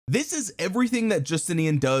This is everything that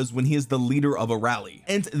Justinian does when he is the leader of a rally,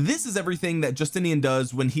 and this is everything that Justinian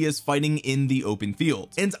does when he is fighting in the open field.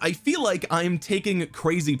 And I feel like I'm taking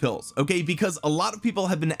crazy pills, okay, because a lot of people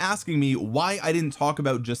have been asking me why I didn't talk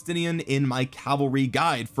about Justinian in my cavalry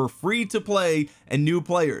guide for free to play and new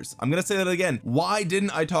players. I'm gonna say that again. Why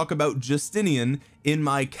didn't I talk about Justinian in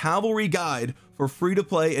my cavalry guide for free to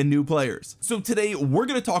play and new players? So today we're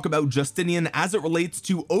going to talk about Justinian as it relates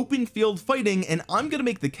to open field fighting, and I'm going to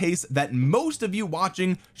make the case that most of you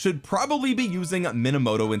watching should probably be using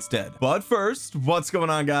Minamoto instead. But first, what's going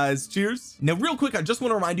on, guys? Cheers. Now real quick, I just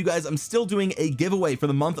want to remind you guys I'm still doing a giveaway for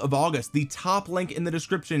the month of August. The top link in the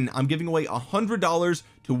description, I'm giving away $100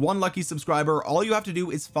 to one lucky subscriber. All you have to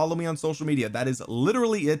do is follow me on social media. That is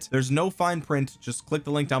literally it. There's no fine print. Just click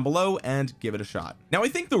the link down below and give it a shot. Now I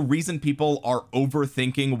think the reason people are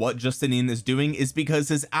overthinking what Justinian is doing is because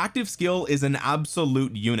his active skill is an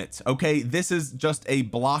absolute unit. Okay, this is just a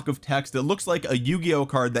block of text. It looks like a Yu-Gi-Oh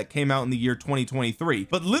card that came out in the year 2023,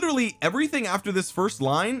 but literally everything after this first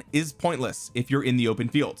line is pointless if you're in the open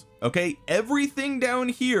field. Okay, everything down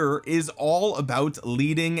here is all about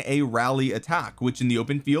leading a rally attack, which in the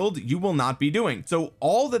open field you will not be doing. So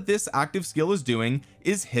all that this active skill is doing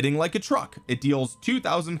is hitting like a truck. It deals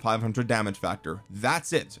 2,500 damage factor.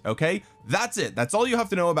 That's it. Okay, that's it. That's all you have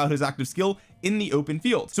to know about his active skill in the open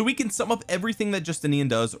field. So we can sum up everything that Justinian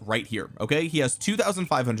does right here. Okay, he has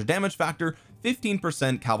 2,500 damage factor,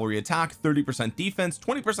 15% cavalry attack, 30% defense,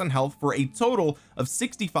 20% health, for a total of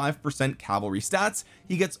 65% cavalry stats.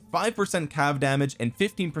 He gets 5% cav damage and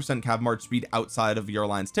 15% cav march speed outside of your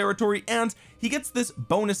alliance territory, and he gets this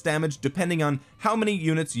bonus damage depending on how many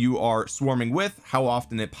units you are swarming with, how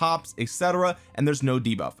often it pops, etc. And there's no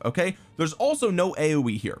debuff. Okay, there's also no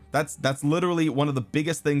AoE here. That's literally one of the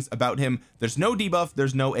biggest things about him. There's no debuff,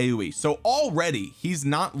 there's no AoE, so already he's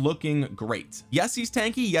not looking great. Yes, he's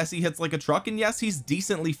tanky, yes, he hits like a truck, and yes, he's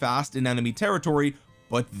decently fast in enemy territory,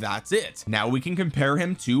 but that's it. Now we can compare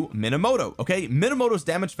him to Minamoto. Okay, Minamoto's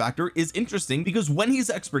damage factor is interesting because when he's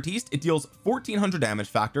expertise, it deals 1,400 damage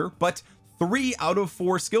factor, but 3 out of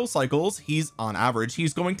 4 skill cycles, he's on average,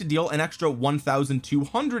 he's going to deal an extra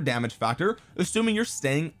 1,200 damage factor, assuming you're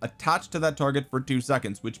staying attached to that target for 2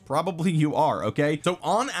 seconds, which probably you are. Okay, so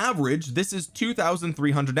on average this is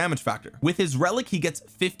 2,300 damage factor. With his relic he gets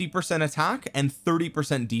 50% attack and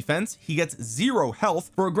 30% defense. He gets 0 health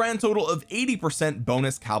for a grand total of 80%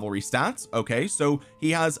 bonus cavalry stats. Okay, so he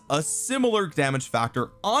has a similar damage factor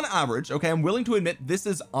on average. Okay, I'm willing to admit this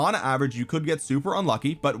is on average. You could get super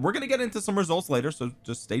unlucky, but we're going to get into some results later, so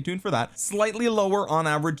just stay tuned for that. Slightly lower on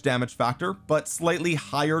average damage factor, but slightly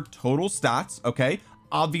higher total stats. Okay,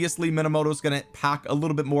 obviously Minamoto's gonna pack a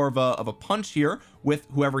little bit more of a punch here with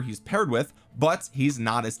whoever he's paired with, but he's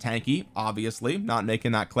not as tanky, obviously, not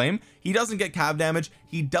making that claim. He doesn't get cav damage.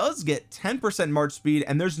 He does get 10% march speed,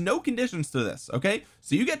 and there's no conditions to this. Okay,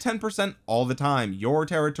 so you get 10% all the time. Your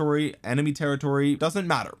territory, enemy territory, doesn't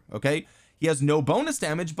matter. Okay, he has no bonus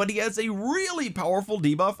damage, but he has a really powerful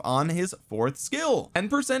debuff on his 4th skill.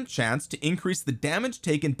 10% chance to increase the damage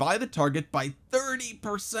taken by the target by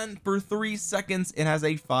 30% for 3 seconds. It has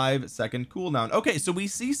a 5-second cooldown. Okay, so we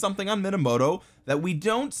see something on Minamoto that we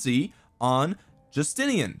don't see on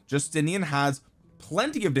Justinian. Justinian has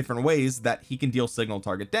plenty of different ways that he can deal signal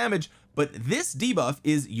target damage, but this debuff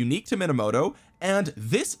is unique to Minamoto, and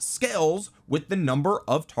this scales with the number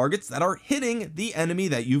of targets that are hitting the enemy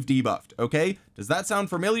that you've debuffed. Okay, does that sound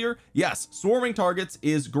familiar? Yes, swarming targets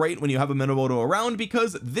is great when you have a Minamoto around,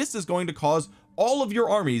 because this is going to cause all of your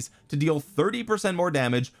armies to deal 30% more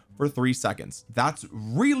damage for 3 seconds. That's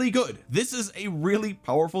really good. This is a really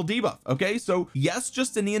powerful debuff. Okay, so yes,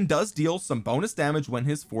 Justinian does deal some bonus damage when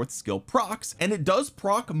his 4th skill procs, and it does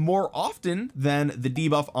proc more often than the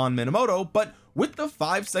debuff on Minamoto, but with the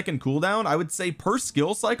 5-second cooldown, I would say per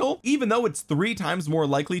skill cycle, even though it's 3 times more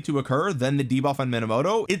likely to occur than the debuff on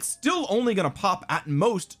Minamoto, it's still only going to pop at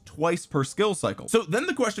most twice per skill cycle. So then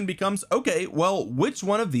the question becomes, okay, well, which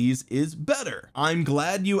one of these is better? I'm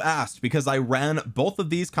glad you asked, because I ran both of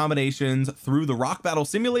these combinations through the Rock Battle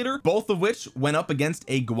Simulator, both of which went up against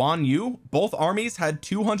a Guan Yu. Both armies had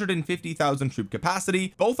 250,000 troop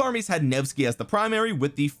capacity. Both armies had Nevsky as the primary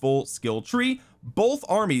with the full skill tree. Both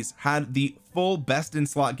armies had the full best in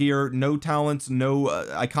slot gear, no talents, no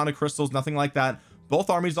iconic crystals, nothing like that. Both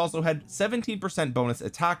armies also had 17% bonus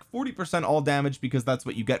attack, 40% all damage, because that's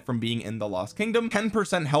what you get from being in the Lost Kingdom,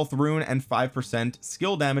 10% health rune, and 5%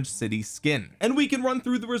 skill damage city skin. And we can run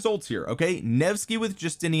through the results here. Okay, Nevsky with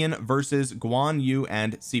Justinian versus Guan Yu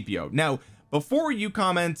and Scipio. Now before you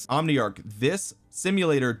comment, Omniarch, this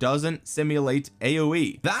simulator doesn't simulate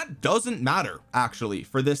AoE. That doesn't matter actually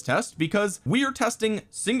for this test, because we are testing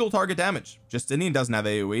single target damage. Justinian doesn't have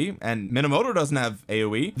AoE and Minamoto doesn't have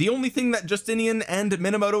AoE. The only thing that Justinian and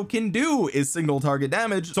Minamoto can do is single target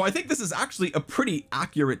damage. So I think this is actually a pretty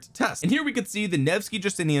accurate test. And here we could see the Nevsky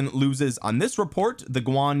Justinian loses on this report, the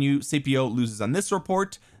Guan Yu Scipio loses on this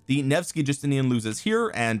report, the Nevsky Justinian loses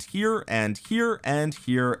here and here and here and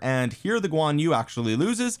here and here. The Guan Yu actually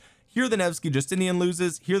loses. Here the Nevsky Justinian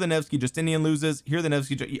loses, here the Nevsky Justinian loses, here the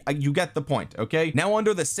Nevsky, you get the point. Okay, now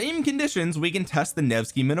under the same conditions we can test the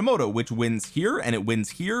Nevsky Minamoto, which wins here and it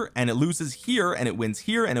wins here and it loses here and it wins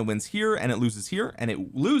here and it wins here and it loses here and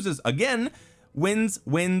it loses again, wins.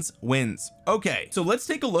 Okay, so let's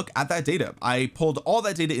take a look at that data. I pulled all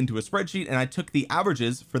that data into a spreadsheet and I took the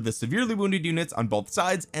averages for the severely wounded units on both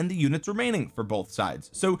sides and the units remaining for both sides.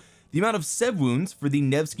 So the amount of sev wounds for the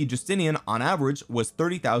Nevsky Justinian on average was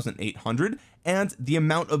 30,800 and the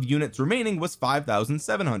amount of units remaining was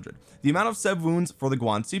 5,700. The amount of sev wounds for the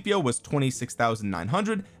Guan Scipio was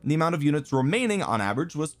 26,900 and the amount of units remaining on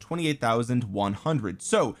average was 28,100.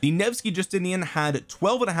 So the Nevsky Justinian had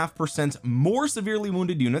 12.5% more severely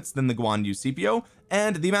wounded units than the Guan Yu Scipio,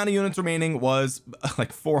 and the amount of units remaining was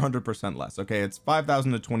like 400% less. Okay, it's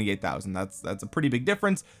 5,000 to 28,000. That's a pretty big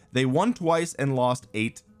difference. They won twice and lost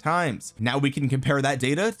 8 times. Now we can compare that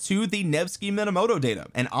data to the Nevsky Minamoto data,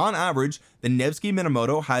 and on average the Nevsky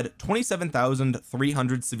Minamoto had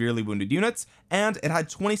 27,300 severely wounded units and it had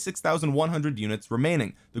 26,100 units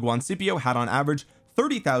remaining. The Guan Scipio had on average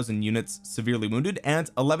 30,000 units severely wounded and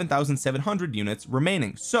 11,700 units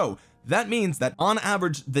remaining. So that means that on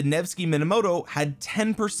average the Nevsky Minamoto had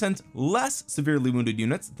 10% less severely wounded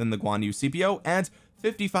units than the Guan Yu Scipio and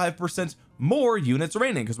 55% more units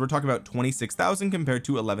remaining, because we're talking about 26,000 compared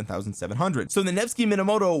to 11,700. So the Nevsky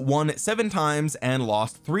Minamoto won 7 times and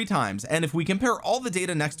lost 3 times. And if we compare all the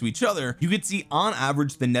data next to each other, you could see on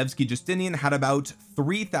average the Nevsky Justinian had about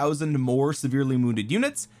 3,000 more severely wounded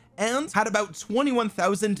units and had about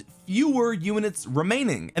 21,000 fewer units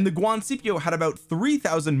remaining, and the Guan Scipio had about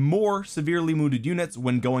 3,000 more severely wounded units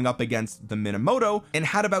when going up against the Minamoto and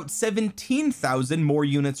had about 17,000 more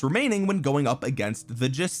units remaining when going up against the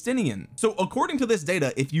Justinian. So according to this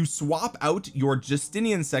data, if you swap out your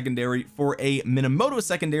Justinian secondary for a Minamoto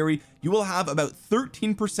secondary, you will have about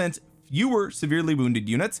 13% fewer severely wounded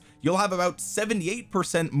units. You'll have about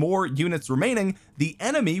 78% more units remaining. The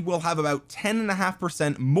enemy will have about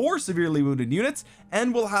 10.5% more severely wounded units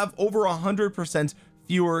and will have over 100%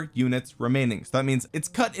 fewer units remaining. So that means it's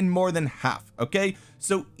cut in more than half. Okay,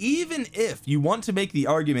 so even if you want to make the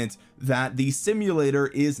argument that the simulator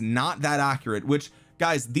is not that accurate, which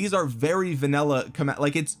guys, these are very vanilla command,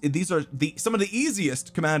 like these are some of the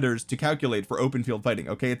easiest commanders to calculate for open field fighting.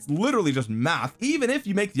 Okay, it's literally just math. Even if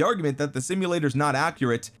you make the argument that the simulator is not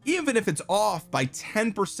accurate, even if it's off by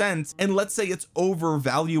 10%, and let's say it's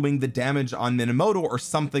overvaluing the damage on Minamoto or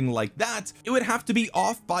something like that, it would have to be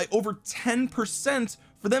off by over 10%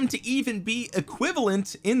 for them to even be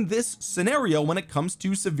equivalent in this scenario when it comes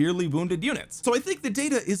to severely wounded units. So I think the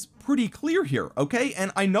data is pretty clear here. Okay,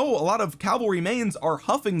 and I know a lot of cavalry mains are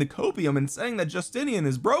huffing the copium and saying that Justinian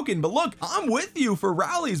is broken, but look, I'm with you for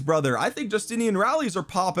rallies, brother. I think Justinian rallies are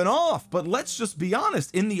popping off, but let's just be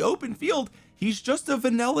honest, in the open field he's just a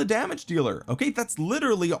vanilla damage dealer. Okay, that's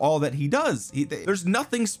literally all that he does. There's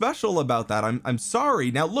nothing special about that. I'm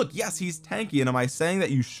sorry. Now look, yes, he's tanky, and am I saying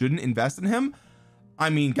that you shouldn't invest in him? I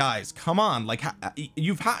mean, guys, come on, like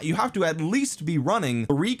you have to at least be running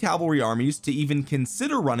 3 cavalry armies to even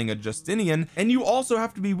consider running a Justinian, and you also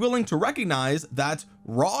have to be willing to recognize that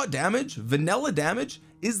raw damage, vanilla damage,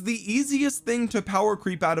 is the easiest thing to power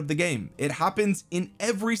creep out of the game. It happens in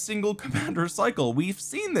every single commander cycle. We've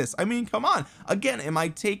seen this. I mean, come on. Again, am I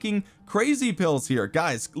taking crazy pills here?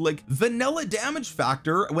 Guys, like vanilla damage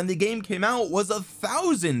factor when the game came out was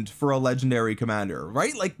 1,000 for a legendary commander,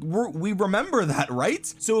 right? Like we remember that, right?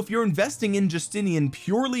 So if you're investing in Justinian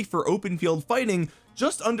purely for open field fighting,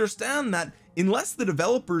 just understand that unless the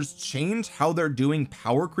developers change how they're doing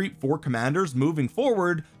power creep for commanders moving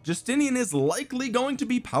forward, Justinian is likely going to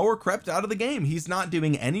be power crept out of the game. He's not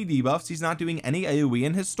doing any debuffs, he's not doing any AoE,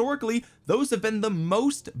 and historically those have been the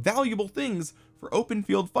most valuable things for open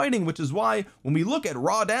field fighting, which is why when we look at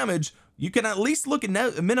raw damage, you can at least look at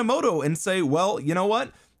Minamoto and say, well, you know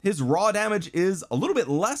what, his raw damage is a little bit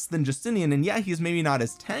less than Justinian, and yeah, he's maybe not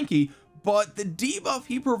as tanky, but the debuff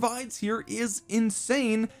he provides here is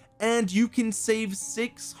insane, and you can save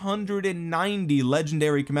 690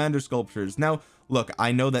 legendary commander sculptures. Now look,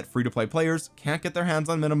 I know that free-to-play players can't get their hands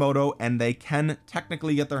on Minamoto, and they can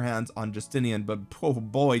technically get their hands on Justinian, but oh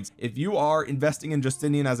boys, if you are investing in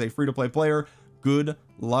Justinian as a free-to-play player, good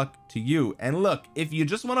luck to you. And look, if you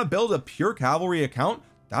just want to build a pure cavalry account,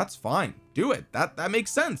 that's fine, do it. That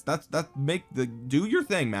makes sense. Do your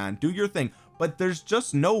thing, man, do your thing. But there's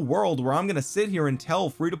just no world where I'm gonna sit here and tell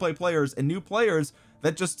free-to-play players and new players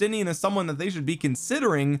that Justinian is someone that they should be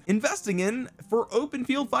considering investing in for open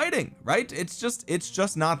field fighting, right? It's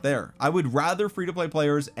just not there. I would rather free-to-play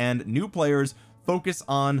players and new players focus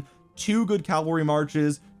on 2 good cavalry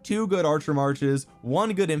marches, 2 good archer marches,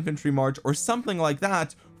 1 good infantry march, or something like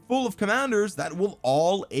that, full of commanders that will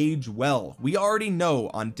all age well. We already know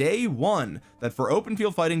on day 1 that for open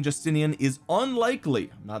field fighting, Justinian is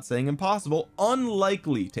unlikely, I'm not saying impossible,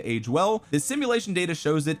 unlikely to age well. The simulation data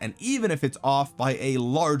shows it, and even if it's off by a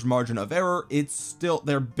large margin of error, it's still,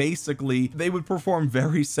 they would perform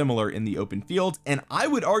very similar in the open field. And I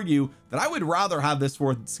would argue that I would rather have this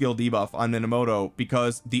 4th skill debuff on Minamoto,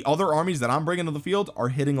 because the other armies that I'm bringing to the field are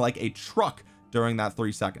hitting like a truck during that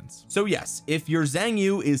 3 seconds. So yes, if your Zhang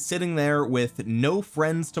Yu is sitting there with no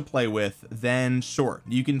friends to play with, then sure,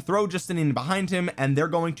 you can throw Justinian behind him, and they're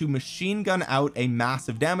going to machine gun out a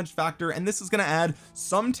massive damage factor, and this is going to add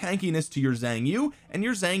some tankiness to your Zhang Yu, and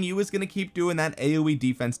your Zhang Yu is going to keep doing that AoE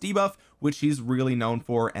defense debuff, which he's really known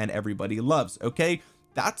for and everybody loves. Okay,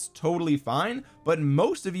 that's totally fine, but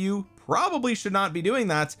most of you probably should not be doing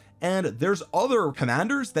that. And there's other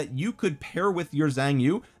commanders that you could pair with your Zhang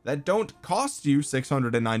Yu that don't cost you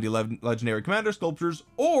 690 legendary commander sculptures,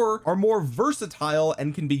 or are more versatile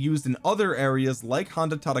and can be used in other areas like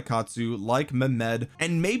Honda Tadakatsu, like Mehmed,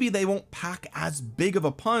 and maybe they won't pack as big of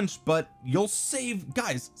a punch, but you'll save,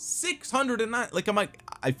 guys, 609.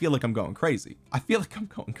 I feel like I'm going crazy.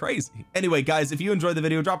 Anyway, guys, if you enjoyed the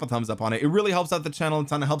video, drop a thumbs up on it. It really helps out the channel a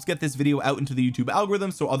ton. It helps get this video out into the YouTube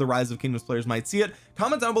algorithm so other Rise of Kingdoms players might see it.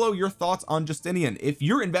 Comment down below your thoughts on Justinian. If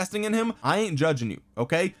you're investing in him, I ain't judging you,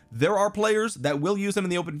 okay? There are players that will use him in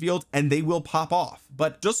the open field and they will pop off,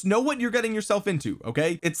 but just know what you're getting yourself into,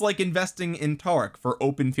 okay? It's like investing in Tarek for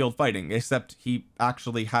open field fighting, except he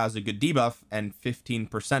actually has a good debuff and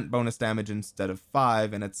 15% bonus damage instead of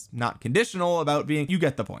 5, and it's not conditional about being, you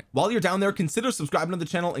get the point. While you're down there, consider subscribing to the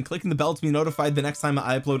channel and clicking the bell to be notified the next time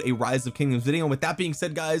I upload a Rise of Kingdoms video. And with that being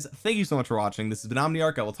said, guys, thank you so much for watching. This has been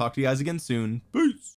Omniarch. I will talk to you guys again soon. Peace.